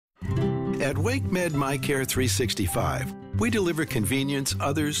At WakeMed MyCare 365, we deliver convenience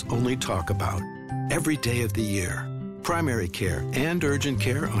others only talk about. Every day of the year. Primary care and urgent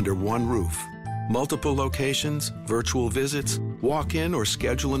care under one roof. Multiple locations, virtual visits, walk-in or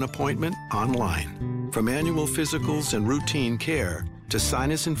schedule an appointment online. From annual physicals and routine care to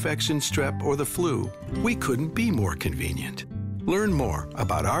sinus infection, strep, or the flu, we couldn't be more convenient. Learn more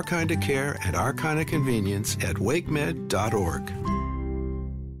about our kind of care and our kind of convenience at wakemed.org.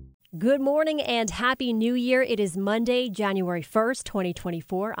 Good morning and Happy New Year. It is Monday, January 1st,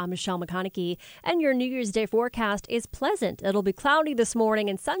 2024. I'm Michelle McConaughey, and your New Year's Day forecast is pleasant. It'll be cloudy this morning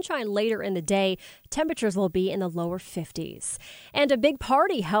and sunshine later in the day. Temperatures will be in the lower 50s. And a big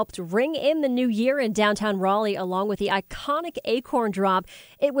party helped ring in the new year in downtown Raleigh, along with the iconic Acorn Drop.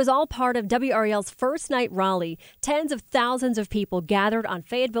 It was all part of WRAL's First Night Raleigh. Tens of thousands of people gathered on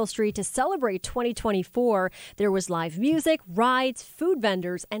Fayetteville Street to celebrate 2024. There was live music, rides, food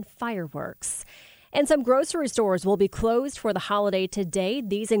vendors, and fireworks. And some grocery stores will be closed for the holiday today.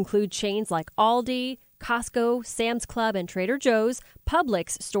 These include chains like Aldi, Costco, Sam's Club, and Trader Joe's.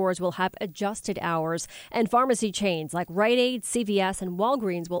 Publix stores will have adjusted hours, and pharmacy chains like Rite Aid, CVS, and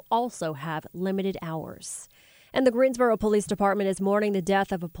Walgreens will also have limited hours. And the Greensboro Police Department is mourning the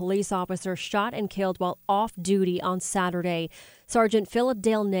death of a police officer shot and killed while off duty on Saturday. Sergeant Philip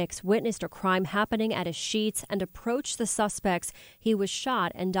Dale Nix witnessed a crime happening at his Sheets and approached the suspects. He was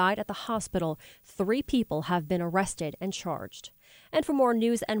shot and died at the hospital. 3 people have been arrested and charged. And for more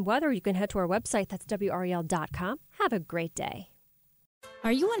news and weather, you can head to our website. That's WRAL.com. Have a great day.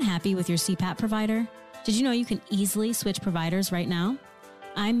 Are you unhappy with your CPAP provider? Did you know you can easily switch providers right now?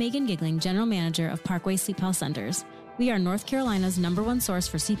 I'm Megan Gigling, General Manager of Parkway Sleep Health Centers. We are North Carolina's #1 source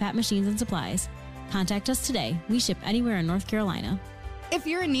for CPAP machines and supplies. Contact us today. We ship anywhere in North Carolina. If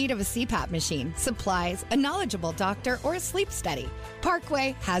you're in need of a CPAP machine, supplies, a knowledgeable doctor, or a sleep study,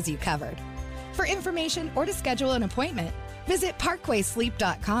 Parkway has you covered. For information or to schedule an appointment, visit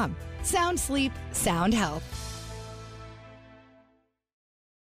parkwaysleep.com. Sound sleep, sound health.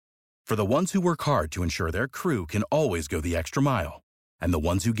 For the ones who work hard to ensure their crew can always go the extra mile, and the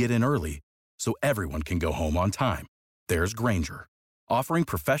ones who get in early so everyone can go home on time, there's Grainger, offering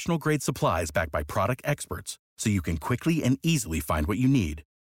professional-grade supplies backed by product experts so you can quickly and easily find what you need.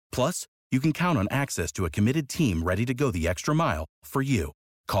 Plus, you can count on access to a committed team ready to go the extra mile for you.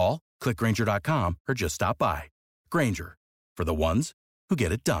 Call, click Grainger.com, or just stop by. Grainger, for the ones who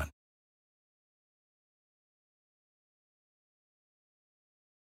get it done.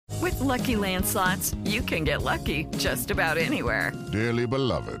 With Lucky Land Slots, you can get lucky just about anywhere. Dearly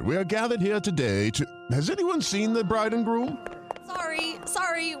beloved, we are gathered here today to... Has anyone seen the bride and groom?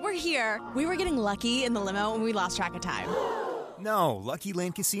 Sorry, we're here. We were getting lucky in the limo and we lost track of time. No, Lucky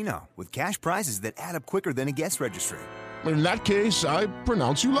Land Casino, with cash prizes that add up quicker than a guest registry. In that case, I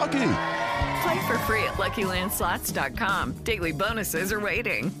pronounce you lucky. Play for free at LuckyLandSlots.com. Daily bonuses are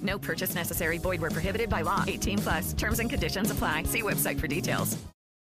waiting. No purchase necessary. Void where prohibited by law. 18+. Terms and conditions apply. See website for details.